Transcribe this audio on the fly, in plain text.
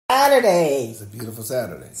Saturday. It's a beautiful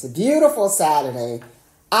Saturday. It's a beautiful Saturday.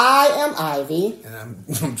 I am Ivy. And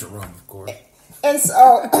I'm Jerome, of course. And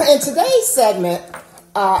so, in today's segment,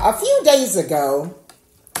 a few days ago,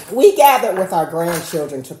 we gathered with our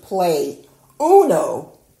grandchildren to play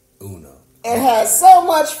Uno. And had so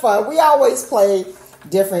much fun. We always play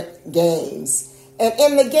different games. And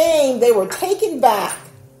in the game, they were taken back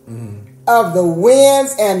of the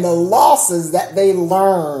wins and the losses that they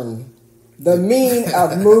learned. The meaning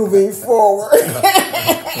of moving forward.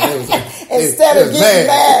 Instead of getting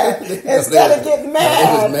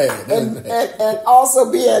mad. And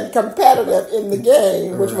also being competitive in the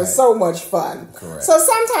game, which was so much fun. Correct. So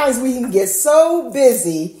sometimes we can get so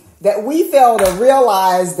busy that we fail to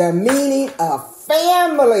realize the meaning of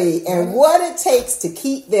family and what it takes to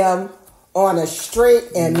keep them on a straight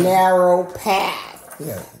and narrow path.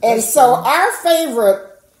 Yeah, and so our favorite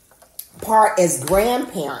part as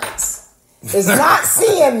grandparents is not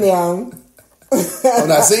seeing them I'm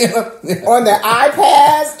not seeing them on their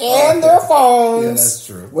iPads and their phones. Yeah, that's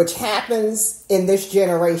true. Which happens in this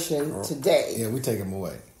generation today. Yeah, we take them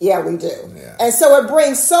away. Yeah, we do. Yeah. And so it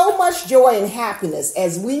brings so much joy and happiness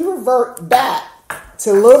as we revert back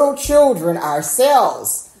to little children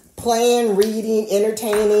ourselves, playing, reading,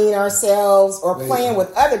 entertaining ourselves, or playing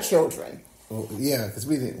with other children. Well, yeah, because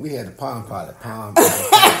we had the Palm Pilot.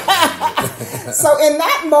 So in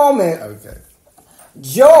that moment, okay.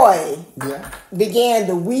 joy began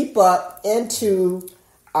to weep up into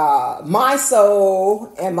my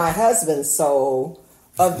soul and my husband's soul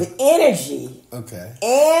of the energy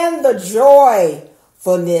and the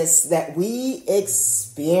joyfulness that we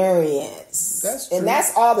experience. That's true. And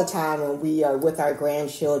that's all the time when we are with our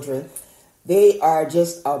grandchildren. They are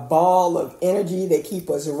just a ball of energy. They keep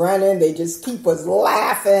us running. They just keep us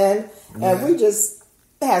laughing. And we just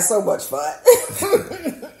have so much fun.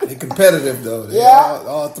 They're competitive, though.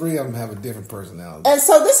 All three of them have a different personality. And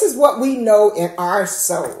so this is what we know in our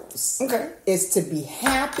souls. Okay. Is to be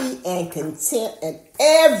happy and content in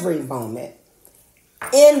every moment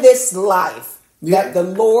in this life that the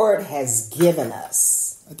Lord has given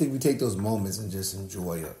us. I think we take those moments and just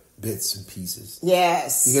enjoy bits and pieces.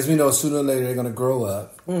 Yes. Because we know sooner or later they're going to grow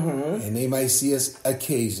up. And they might see us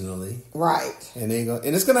occasionally. Right. And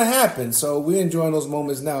it's going to happen. So we're enjoying those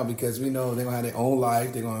moments now because we know they're going to have their own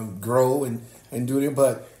life. They're going to grow and do it.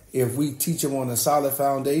 But if we teach them on a solid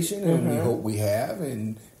foundation, and we hope we have,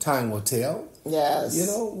 and time will tell. Yes.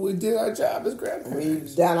 We did our job as grandparents.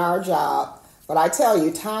 We've done our job. But I tell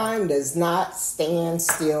you, time does not stand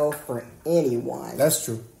still for anyone. That's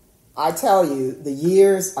true. I tell you, the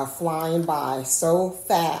years are flying by so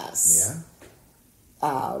fast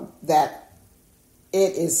that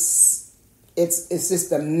it's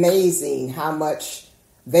just amazing how much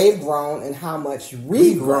they've grown and how much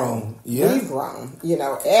we've grown. Yeah. We've grown,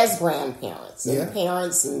 as grandparents and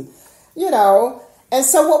parents and, And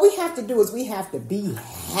so what we have to do is we have to be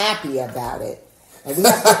happy about it. And we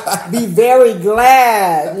have to be very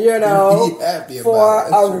glad, for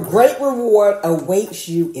a great reward awaits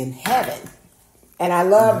you in heaven. And I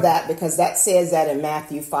love that because that says that in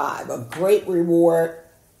Matthew 5. A great reward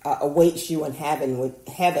awaits you in heaven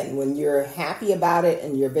when you're happy about it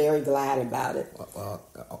and you're very glad about it. Well,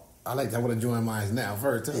 I like that. I want to join mine now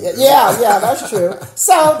first. Yeah, that's true.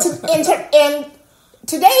 So in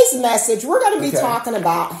today's message, we're going to be talking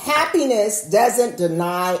about happiness doesn't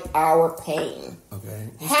deny our pain. Okay.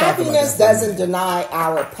 Happiness doesn't deny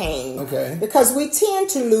our pain. Okay. Because we tend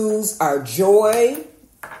to lose our joy,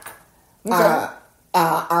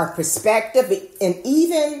 our perspective, and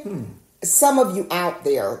even some of you out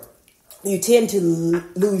there, you tend to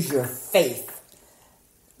lose your faith.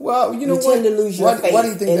 Well, you tend to lose your faith. Why do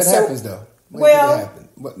you think that happens, though?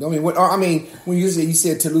 When you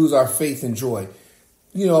said to lose our faith and joy,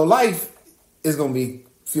 life is going to be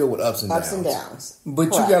filled with ups and downs. But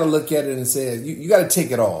you got to look at it and say, you got to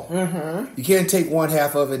take it all. Mm-hmm. You can't take one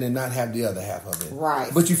half of it and not have the other half of it. Right.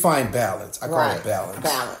 But you find balance. I call it balance.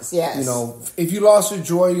 Balance, yes. If you lost your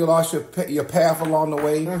joy, you lost your path along the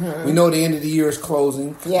way. Mm-hmm. We know the end of the year is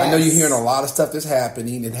closing. Yes. I know you're hearing a lot of stuff that's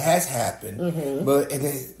happening. It has happened. But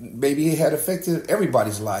maybe it had affected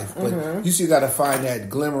everybody's life. But you still got to find that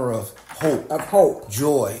glimmer of hope.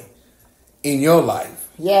 Joy in your life.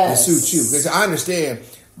 Yes. To suit you. Because I understand...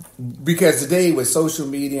 Because today with social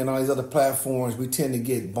media and all these other platforms, we tend to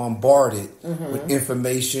get bombarded with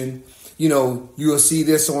information. You'll see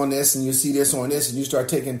this on this and you see this on this and you start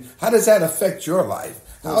taking, how does that affect your life?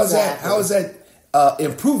 How is that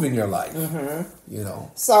improving your life?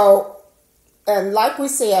 So, and like we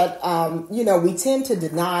said, we tend to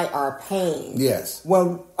deny our pain. Yes.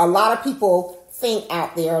 When a lot of people think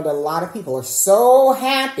out there that a lot of people are so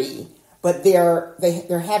happy, but they're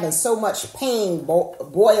having so much pain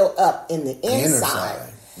boil up in the inside.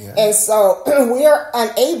 Yeah. And so we're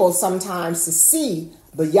unable sometimes to see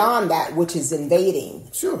beyond that which is invading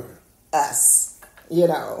us,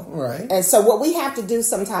 Right. And so what we have to do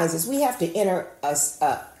sometimes is we have to enter a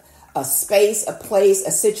space, a place,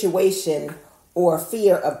 a situation, or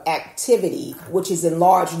fear of activity, which is in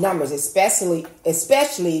large numbers, especially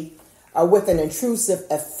with an intrusive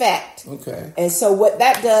effect. Okay. And so what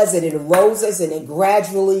that does, it erodes us and it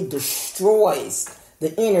gradually destroys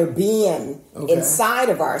the inner being inside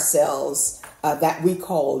of ourselves that we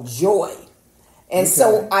call joy. And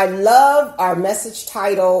so I love our message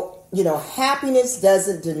title, happiness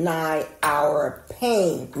doesn't deny our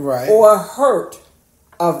pain or hurt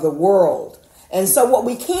of the world. And so what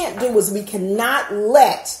we can't do is we cannot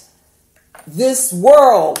let this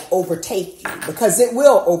world overtake you, because it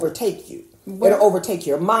will overtake you. It'll overtake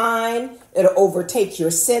your mind. It'll overtake your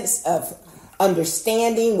sense of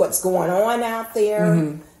understanding what's going on out there.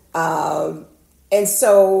 And why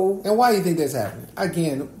do you think that's happening?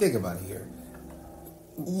 Again, think about it here.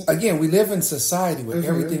 Again, we live in society where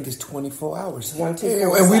everything is 24 hours. And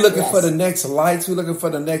we're looking for the next lights. We're looking for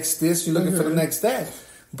the next this. You're looking for the next that.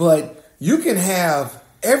 But you can have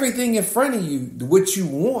everything in front of you, what you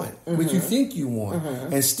want, what you think you want,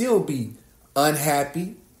 and still be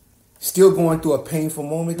unhappy, still going through a painful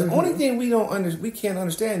moment. The only thing we can't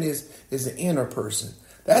understand is the inner person.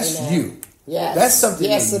 That's you. Yes. That's something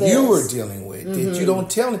that you are dealing with that you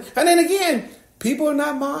don't tell me. And then again, people are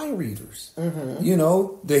not mind readers.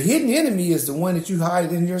 The hidden enemy is the one that you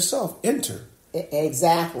hide in yourself.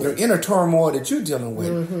 Exactly. Your inner turmoil that you're dealing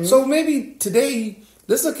with. So maybe today,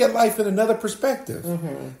 let's look at life in another perspective.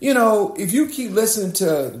 If you keep listening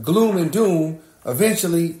to gloom and doom,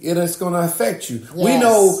 eventually it is going to affect you. Yes. We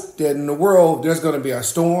know that in the world there's going to be a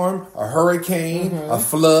storm, a hurricane, a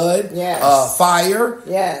flood, a fire.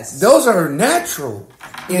 Yes. Those are natural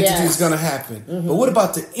entities going to happen. But what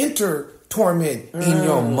about the inner torment in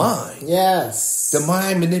your mind? Yes. The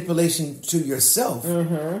mind manipulation to yourself.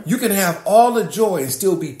 You can have all the joy and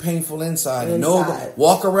still be painful inside. And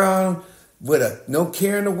walk around with no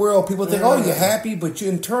care in the world. People think, oh, you're happy, but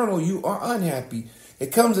you're internal, you are unhappy.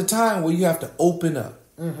 It comes a time where you have to open up.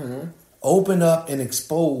 Open up and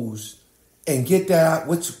expose and get that out,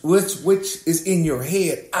 which is in your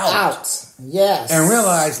head out. Yes. And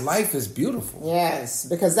realize life is beautiful. Yes.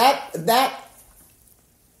 Because that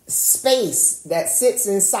space that sits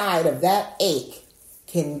inside of that ache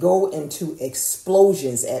can go into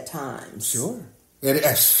explosions at times. Sure.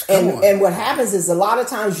 And what happens is a lot of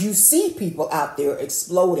times you see people out there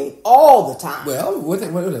exploding all the time. Well,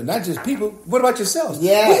 not just people. What about yourselves?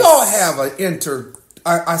 Yes. We all have an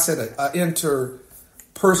inner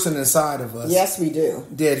person inside of us. Yes, we do.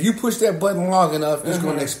 That if you push that button long enough, it's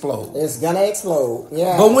going to explode. It's going to explode,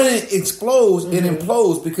 yeah. But when it explodes, it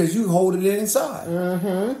implodes because you hold it inside.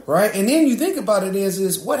 Right? And then you think about it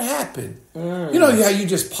is what happened? You know how you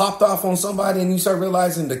just popped off on somebody and you start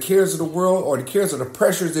realizing the cares of the world or the cares of the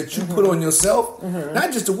pressures that you put on yourself?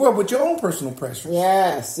 Not just the world, but your own personal pressures.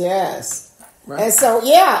 Yes. Right? And so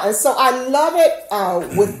I love it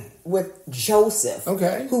with Joseph,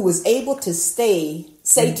 who was able to say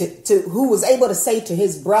to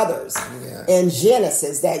his brothers in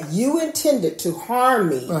Genesis that you intended to harm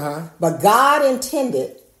me, but God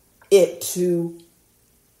intended it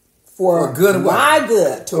for my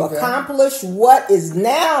good, to accomplish what is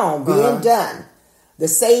now being done, the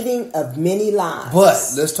saving of many lives.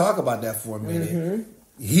 But let's talk about that for a minute.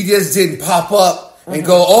 He just didn't pop up and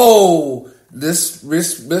go, oh, let's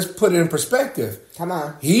put it in perspective. Come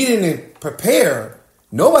on. He didn't prepare.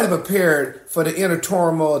 Nobody prepared for the inner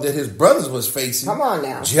turmoil that his brothers was facing. Come on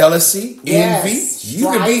now. Jealousy, envy.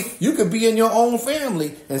 Strife. You could be in your own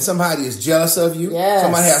family and somebody is jealous of you. Yes.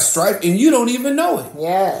 Somebody has strife and you don't even know it.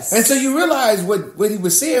 Yes. And so you realize what he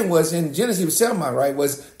was saying was in Genesis, he was telling about, right,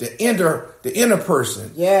 was the inner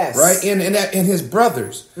person. Yes. Right? In his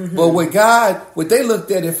brothers. But what they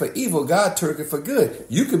looked at it for evil, God took it for good.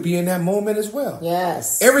 You could be in that moment as well.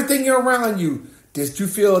 Yes. Everything around you, that you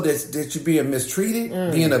feel that you're being mistreated,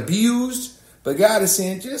 being abused. But God is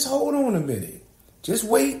saying, just hold on a minute. Just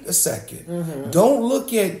wait a second. Don't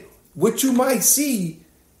look at what you might see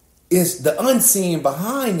is the unseen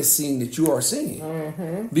behind the scene that you are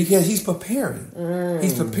seeing. Because he's preparing.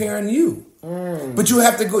 He's preparing you. But you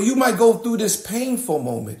have to go, you might go through this painful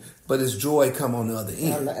moment, but his joy come on the other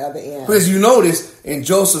end. On the other end. Because you notice in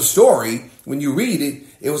Joseph's story, when you read it,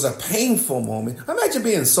 it was a painful moment. Imagine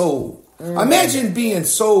being sold. Imagine being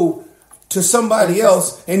sold to somebody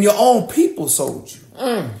else and your own people sold you.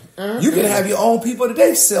 You can have your own people that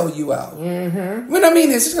they sell you out. When I mean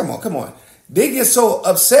this, come on. They get so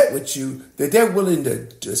upset with you that they're willing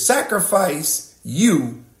to sacrifice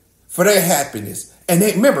you for their happiness. And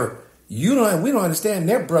they remember, we don't understand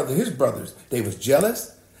his brothers. They was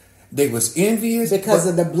jealous. They was envious. Because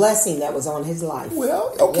of the blessing that was on his life.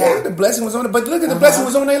 Well, okay, the blessing was on it. But look at the blessing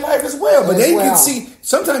was on their life as well. But they can see,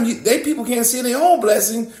 sometimes people can't see their own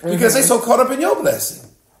blessing because they're so caught up in your blessing.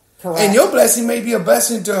 Correct. And your blessing may be a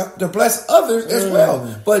blessing to bless others as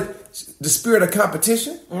well. But the spirit of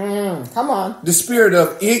competition, come on, the spirit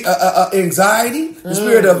of anxiety, the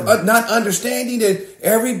spirit of not understanding that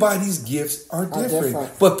everybody's gifts are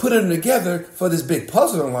different. But putting them together for this big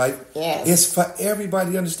puzzle in life is for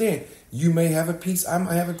everybody to understand. You may have a piece, I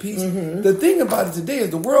might have a piece. The thing about it today is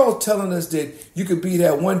the world telling us that you could be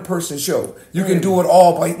that one person show. You can do it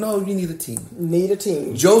all by, no, you need a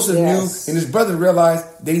team. Joseph knew, and his brother realized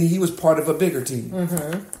he was part of a bigger team.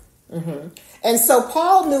 And so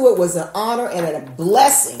Paul knew it was an honor and a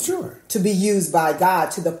blessing to be used by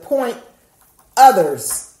God to point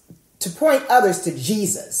others to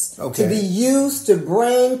Jesus, to be used to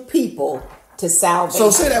bring people to salvation.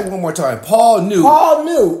 So say that one more time. Paul knew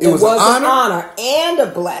it was an honor and a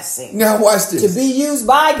blessing. Now watch this. To be used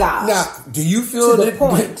by God. Now, do you feel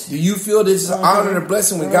this is an honor and a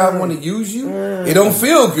blessing when God want to use you? It don't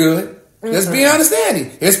feel good. Let's be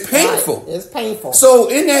understanding. It's painful. Right. It's painful. So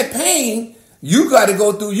in that pain, you got to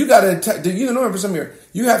go through. You got to.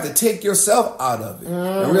 You have to take yourself out of it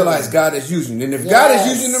and realize God is using you. And if God is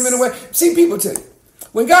using them in a way, see, people tell you,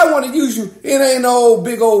 when God want to use you, it ain't no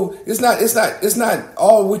big old. It's not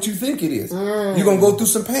all what you think it is. You're gonna go through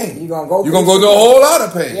some pain. You're gonna go through a whole lot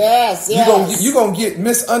of pain. You're gonna get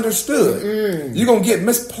misunderstood. You're gonna get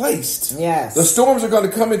misplaced. The storms are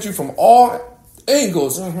gonna come at you from all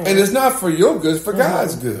angles, and it's not for your good, it's for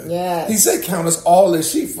God's good. He said, "Count us all as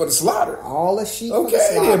sheep for the slaughter." All as sheep. For the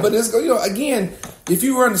slaughter. But it's again, if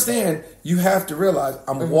you understand, you have to realize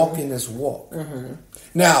I'm walking this walk.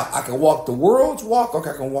 Now I can walk the world's walk, or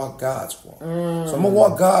I can walk God's walk. So I'm gonna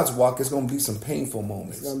walk God's walk. It's gonna be some painful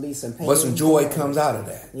moments. It's gonna be some painful, but some joy comes out of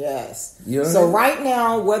that. Yes. You know so right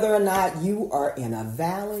now, whether or not you are in a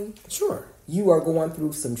valley, you are going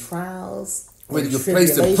through some trials, whether you're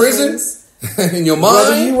placed in prison. In your mind,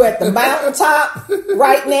 whether you at the mountaintop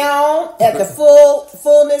right now, at the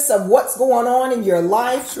fullness of what's going on in your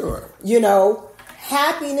life,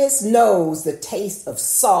 happiness knows the taste of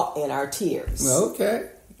salt in our tears.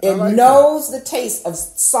 It knows the taste of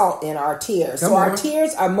salt in our tears. Our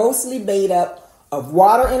tears are mostly made up of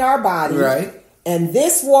water in our body, and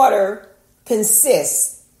this water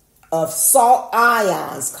consists of salt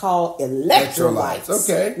ions called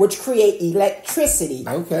electrolytes, which create electricity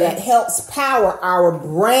that helps power our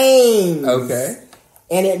brains.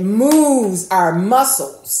 And it moves our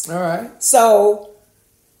muscles. So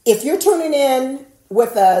if you're tuning in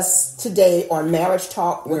with us today on Marriage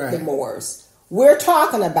Talk with the Moores, we're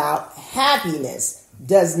talking about happiness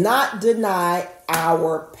does not deny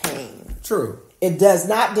our pain. It does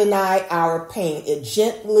not deny our pain. It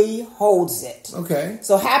gently holds it.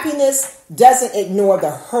 So happiness doesn't ignore the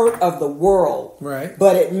hurt of the world.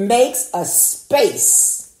 But it makes a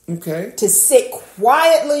space to sit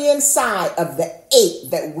quietly inside of the ache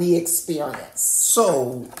that we experience.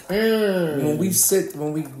 So when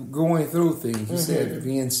we going through things, you said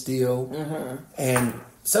being still, and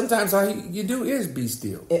sometimes all you do is be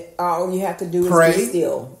still. All you have to do is be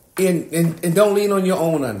still. And don't lean on your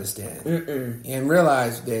own understanding. And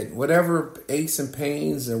realize that whatever aches and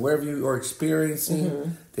pains and whatever you are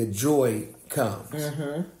experiencing, that joy comes.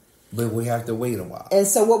 But we have to wait a while. And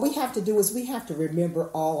so what we have to do is we have to remember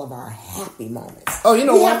all of our happy moments.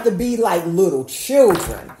 We have to be like little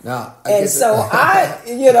children. When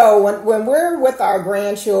we're with our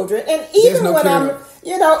grandchildren, and even when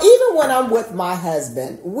I'm with my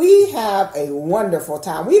husband, we have a wonderful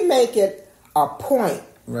time. We make it a point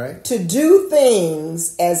to do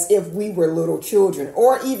things as if we were little children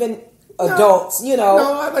or even adults. Like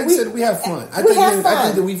I said, we have fun. I think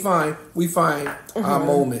that we find our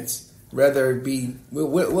moments. Rather it be,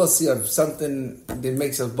 we'll see something that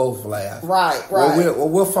makes us both laugh.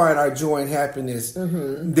 We'll find our joy and happiness.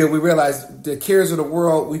 That we realize the cares of the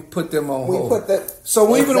world, we put them on hold.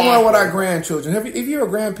 So even with our grandchildren, if you're a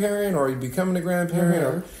grandparent or you're becoming a grandparent,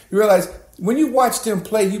 or you realize when you watch them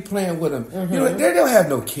play, you playing with them. They don't have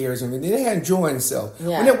no cares. They have enjoying themselves.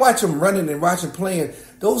 When they watch them running and watch them playing,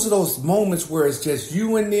 those are those moments where it's just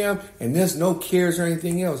you and them, and there's no cares or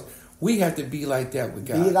anything else. We have to be like that with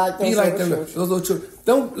God. Be like those little children.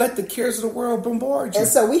 Don't let the cares of the world bombard you. And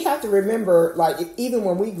so we have to remember, even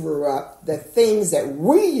when we grew up, the things that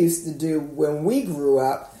we used to do when we grew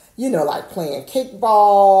up, like playing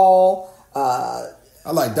kickball,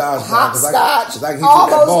 I like dodgeball hopscotch, I can hit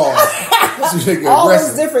that ball. All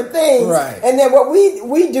those different things. Right. And then what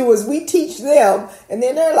we do is we teach them, and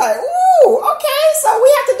then they're like, "Ooh, okay, so we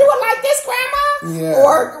have to do it like this, Grandma, yeah.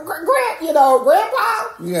 or Grandpa."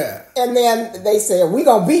 Yeah. And then they say, "We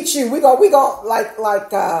gonna beat you. We gonna like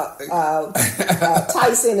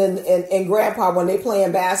Tyson and Grandpa when they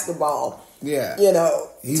playing basketball." Yeah.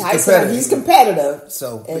 He's competitive.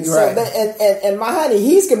 So, and right. and my honey,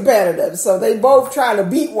 he's competitive. So they both trying to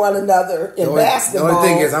beat one another in basketball. The only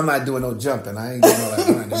thing is, I'm not doing no jumping. I ain't doing all that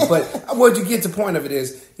running. But what you get to the point of it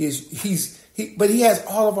is but he has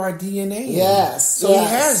all of our DNA. Yes. So he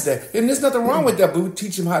has that. And there's nothing wrong with that, but we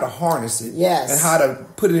teach him how to harness it. Yes. And how to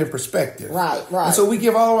put it in perspective. Right. And so we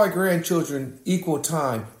give all of our grandchildren equal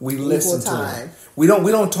time. We listen to them. We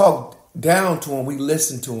don't talk down to them, we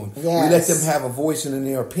listen to them. Yes. We let them have a voice in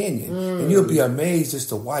their opinion. And you'll be amazed just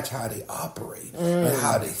to watch how they operate and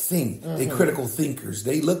how they think. They're critical thinkers.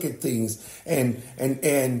 They look at things and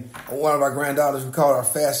one of our granddaughters, we call her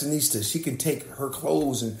fashionista, she can take her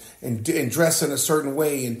clothes and dress in a certain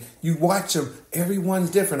way, and you watch them,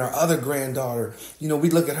 everyone's different. Our other granddaughter, we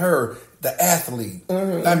look at her, the athlete.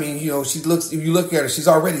 I mean, if you look at her, she's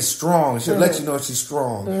already strong. She'll let you know she's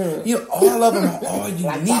strong. All of them are all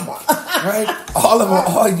unique, right? All of them are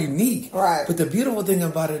all unique. Right. But the beautiful thing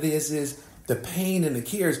about it is the pain and the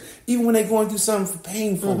cares. Even when they're going through something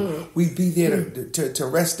painful, we'd be there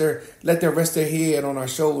to let them rest their head on our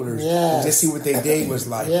shoulders and just see what their day was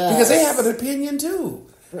like. Yes. Because they have an opinion too.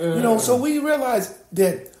 So we realize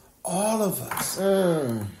that all of us,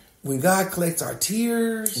 when God collects our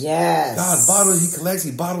tears, He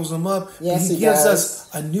bottles them up. Yes, and he gives us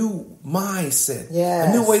a new mindset,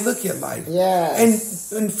 a new way to look at life.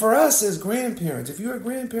 Yes. And for us as grandparents, if you're a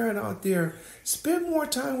grandparent out there, spend more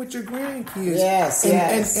time with your grandkids.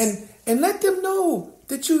 And let them know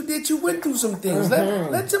that you went through some things.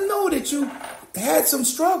 Let them know that you had some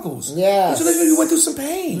struggles. Yes. Let them know you went through some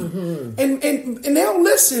pain. And they'll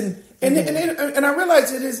listen. And I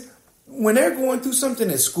realize it is when they're going through something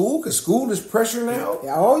at school, because school is pressure now.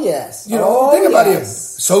 Oh, yes. Think about it.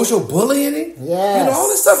 Social bullying. Yes. All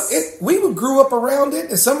this stuff. We grew up around it,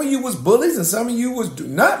 and some of you was bullies, and some of you was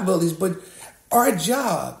not bullies. But our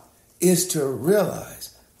job is to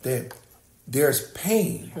realize that there's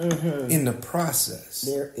pain in the process.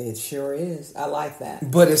 It sure is. I like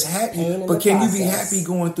that. But it's happy. But can you be happy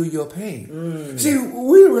going through your pain? See,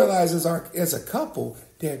 we realize as a couple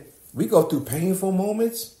that we go through painful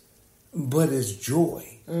moments, but it's joy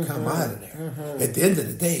come out of there. At the end of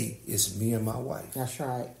the day, it's me and my wife. That's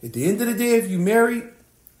right. At the end of the day, if you're married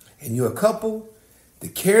and you're a couple, the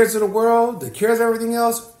cares of the world, the cares of everything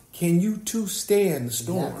else, can you two stand the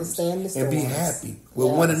storms? You have to stand the storms. And be happy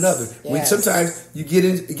with one another. Yes. Sometimes you get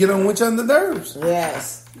on each other's nerves.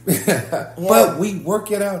 Yes. But we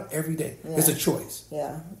work it out every day. Yeah. It's a choice.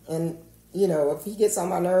 Yeah. And, if he gets on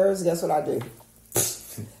my nerves, guess what I do?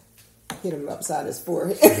 Hit him upside his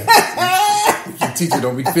forehead. Your teacher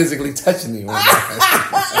don't be physically touching him. Well,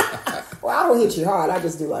 I don't hit you hard. I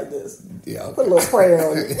just do like this. Yeah. Okay. Put a little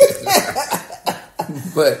prayer on it.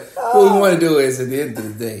 But what we want to do is, at the end of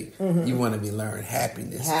the day, you want to be learning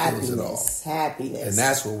happiness. Happiness. And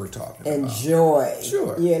that's what we're talking about. And joy.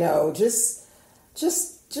 Sure. Just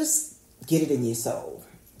get it in your soul.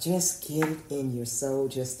 Just get it in your soul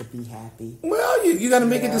just to be happy. Well, you got to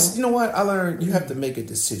make a decision. You know what? I learned you have to make a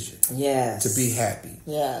decision. Yes. To be happy.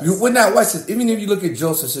 Yes. You would not watch this. Even if you look at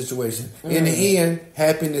Joseph's situation, in the end,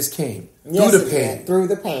 happiness came through the pain. Through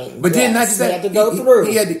the pain. But then not just that. He had to go through.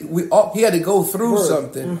 He had to go through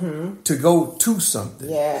something to go to something.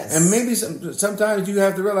 Yes. And maybe sometimes you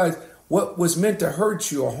have to realize what was meant to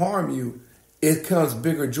hurt you or harm you.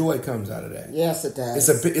 Bigger joy comes out of that. Yes, it does.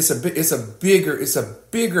 It's a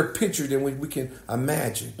bigger picture than we can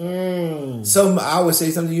imagine. So I would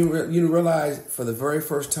say something you realize for the very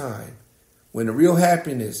first time, when the real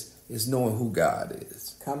happiness is knowing who God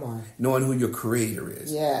is. Come on. Knowing who your creator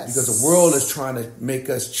is. Yes. Because the world is trying to make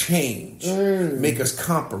us change, make us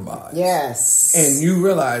compromise. Yes. And you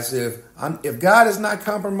realize if God is not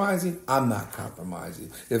compromising, I'm not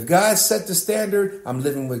compromising. If God set the standard, I'm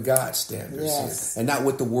living with God's standards. Yes. And not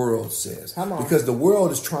what the world says. Come on. Because the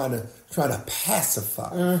world is trying to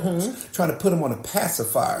pacify folks, trying to put them on a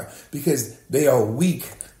pacifier because they are weak.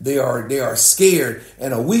 They are scared,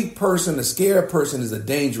 and a weak person, a scared person is a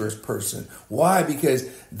dangerous person. Why? Because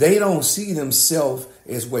they don't see themselves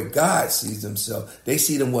as what God sees themselves. They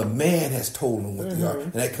see them what man has told them what they are,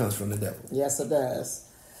 and that comes from the devil. Yes, it does.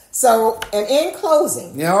 So, and in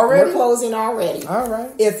closing, we're closing already. All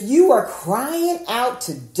right. If you are crying out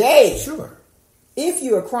today, sure, If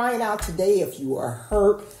you are crying out today, if you are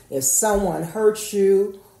hurt, if someone hurts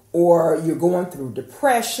you, or you're going through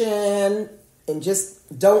depression and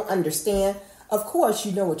just don't understand, of course,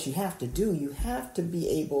 you know what you have to do. You have to be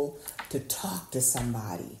able to talk to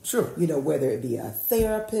somebody. Sure. You know, whether it be a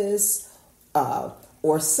therapist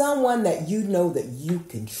or someone that you know that you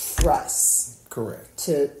can trust. Correct.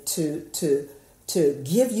 To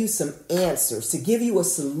give you some answers, to give you a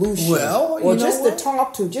solution. Well, or just to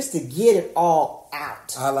talk to, just to get it all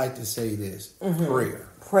out. I like to say this. Prayer.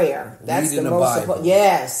 Prayer. That's Reading the the most Bible. important.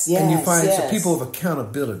 Yes. And you find some people of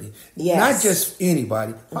accountability. Yes. Not just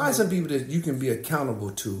anybody. Find some people that you can be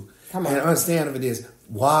accountable to. And understand if it is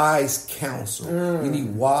wise counsel. You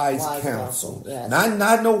need wise counsel. Yes.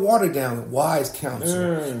 Not no watered down, wise counsel.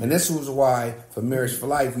 And this was why for Marriage for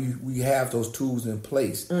Life we have those tools in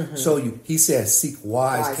place. So he says seek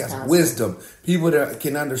wise counsel. Wisdom. People that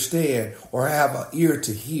can understand or have an ear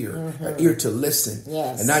to hear, an ear to listen,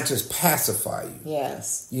 and not just pacify you.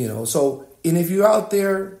 Yes. You know, so and if you're out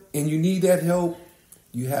there and you need that help,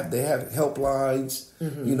 they have helplines,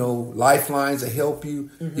 you know, lifelines that help you.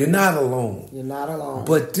 You're not alone. You're not alone.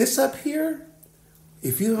 But this up here,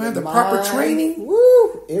 if you don't have the proper training,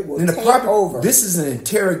 it will take over. This is an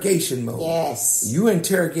interrogation mode. Yes. You're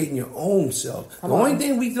interrogating your own self. The only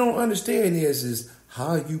thing we don't understand is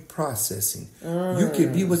how you processing. You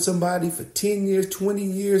can be with somebody for 10 years, 20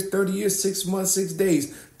 years, 30 years, 6 months, 6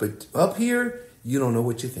 days. But up here, you don't know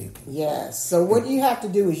what you're thinking. Yes. So what you have to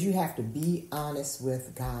do is you have to be honest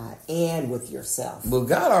with God and with yourself. Well,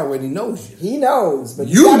 God already knows you. He knows. But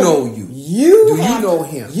you know you. You know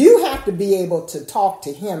him? You have to be able to talk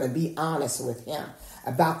to him and be honest with him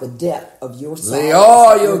about the depth of your sorrow. Lay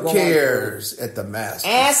all your cares at the master.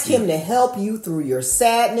 Ask him to help you through your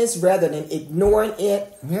sadness rather than ignoring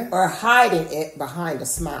it or hiding it behind a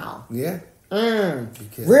smile. Yeah.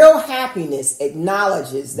 Real happiness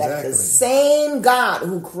acknowledges that the same God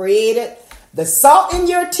who created the salt in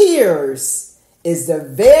your tears is the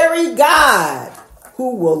very God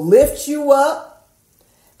who will lift you up.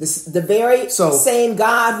 The very same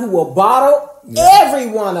God who will bottle every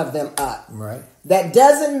one of them up. Right. That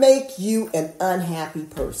doesn't make you an unhappy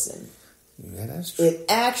person. Yeah, that's true. It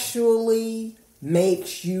actually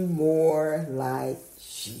makes you more like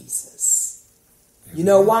Jesus. You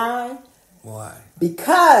know why? Why?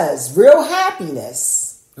 Because real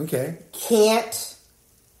happiness can't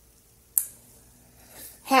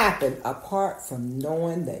happen apart from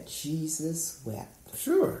knowing that Jesus wept.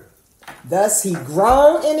 Sure. Thus he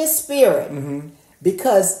groaned in his spirit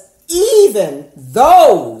because even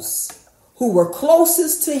those who were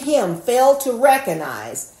closest to him failed to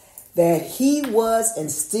recognize that he was and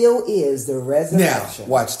still is the resurrection. Now,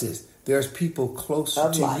 watch this. There's people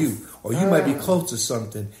closer to you, or you might be close to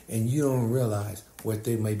something and you don't realize what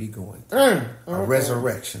they may be going through. A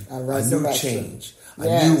resurrection, a new change,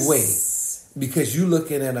 a new way. Because you're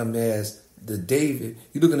looking at them as the David,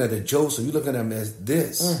 you're looking at a Joseph, you're looking at them as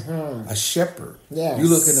this, a shepherd. You're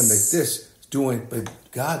looking at them as this,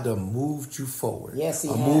 but God done moved you forward. Yes, he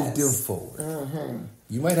has. Moved them forward.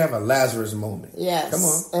 You might have a Lazarus moment. Yes. Come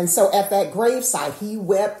on. And so at that graveside, he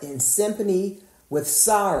wept in sympathy with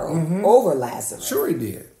sorrow over Lazarus. Sure he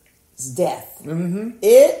did. His death.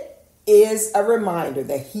 It is a reminder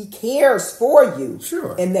that he cares for you.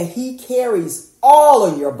 Sure. And that he carries all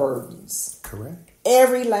of your burdens. Correct.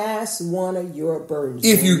 Every last one of your burdens.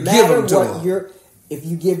 If you give them to him. If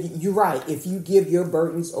you give your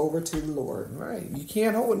burdens over to the Lord. Right. You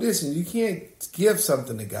can't hold this and you can't give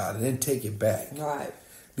something to God and then take it back. Right.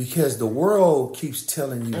 Because the world keeps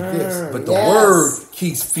telling you this, but the word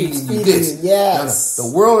keeps feeding you this. Yes. No,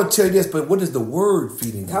 the world will tell you this, but what is the word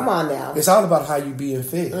feeding you? Come on now. It's all about how you being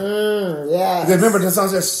fed. Yes. Because remember the song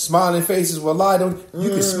says smiling faces will lie. You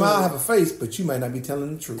can smile, have a face, but you might not be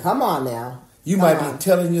telling the truth. Come on now. You might be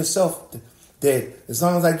telling yourself that as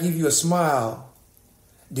long as I give you a smile,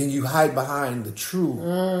 then you hide behind the truth.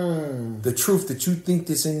 The truth that you think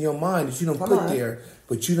that's in your mind that you don't put there.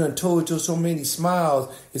 But you done told you so many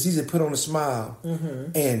smiles. It's easy to put on a smile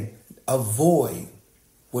and avoid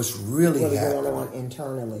what's really happening. Going on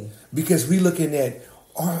internally. Because we looking at,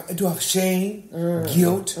 do I have shame,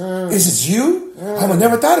 guilt? Is it you? I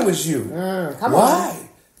never thought it was you. Why?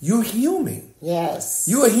 You're human. Yes.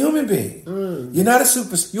 You're a human being. You're not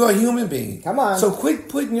you're a human being. Come on. So quit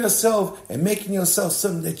putting yourself and making yourself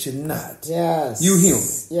something that you're not. Yes. You human.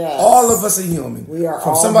 Yes. All of us are human. We are From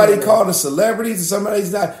all somebody human. called a celebrity to somebody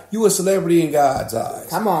who's not. You a celebrity in God's eyes.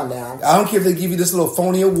 Come on now. I don't care if they give you this little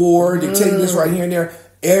phony award. They tell you this right here and there.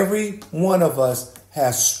 Every one of us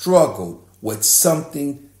has struggled with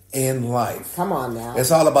something in life. Come on now.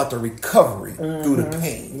 It's all about the recovery through the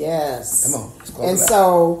pain. Yes. Come on. Let's close and it out.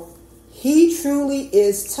 so he truly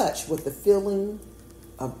is touched with the feeling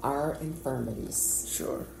of our infirmities.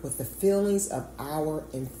 Sure. With the feelings of our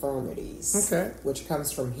infirmities. Okay. Which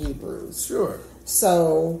comes from Hebrews. Sure.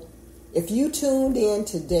 So if you tuned in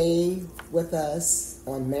today with us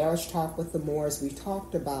on Marriage Talk with the Moors, we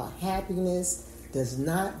talked about happiness does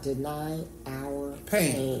not deny our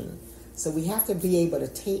pain. So we have to be able to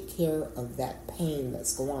take care of that pain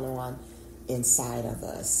that's going on inside of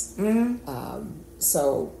us.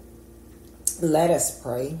 So let us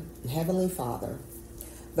pray. Heavenly Father,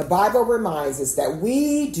 the Bible reminds us that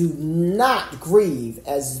we do not grieve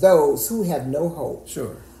as those who have no hope.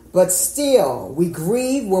 Sure. But still, we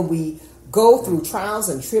grieve when we go through trials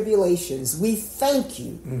and tribulations. We thank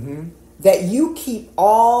you that you keep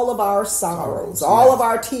all of our sorrows, all of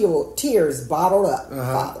our tears bottled up,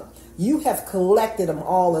 Father. You have collected them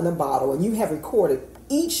all in a bottle, and you have recorded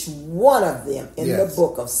each one of them in the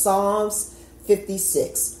book of Psalms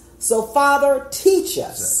 56. So, Father, teach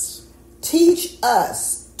us. Teach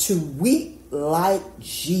us to weep like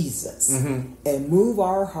Jesus and move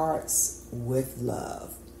our hearts with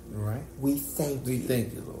love. Right. We thank you. We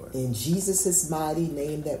thank you, Lord. In Jesus' mighty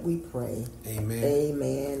name that we pray. Amen.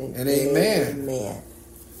 Amen. And amen. Amen.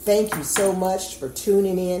 Thank you so much for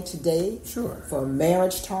tuning in today. Sure. For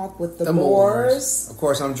Marriage Talk with the Moors. Of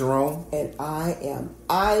course, I'm Jerome. And I am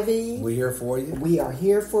Ivy. We're here for you. We are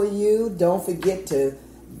here for you. Don't forget to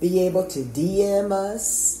be able to DM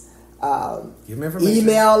us. Give me information.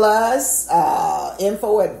 Email us.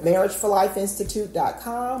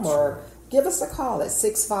 info@marriageforlifeinstitute.com or give us a call at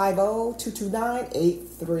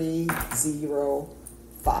 650-229-8305.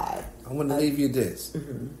 I want to leave you this.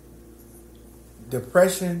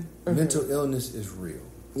 Depression, mental illness is real.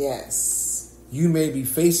 Yes. You may be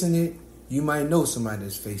facing it. You might know somebody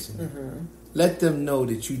that's facing it. Let them know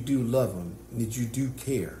that you do love them, that you do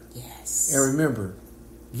care. Yes. And remember,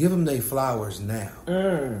 give them their flowers now.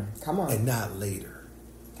 Come on. And not later.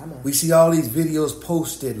 Come on. We see all these videos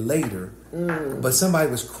posted later, but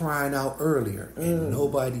somebody was crying out earlier and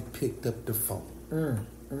nobody picked up the phone.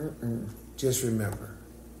 Just remember,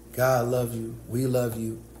 God loves you. We love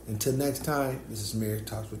you. Until next time, this is Marriage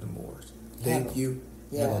Talks with the Moors. Thank you.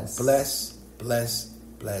 Yes. Have a blessed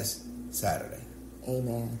Saturday.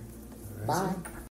 Amen. Bye.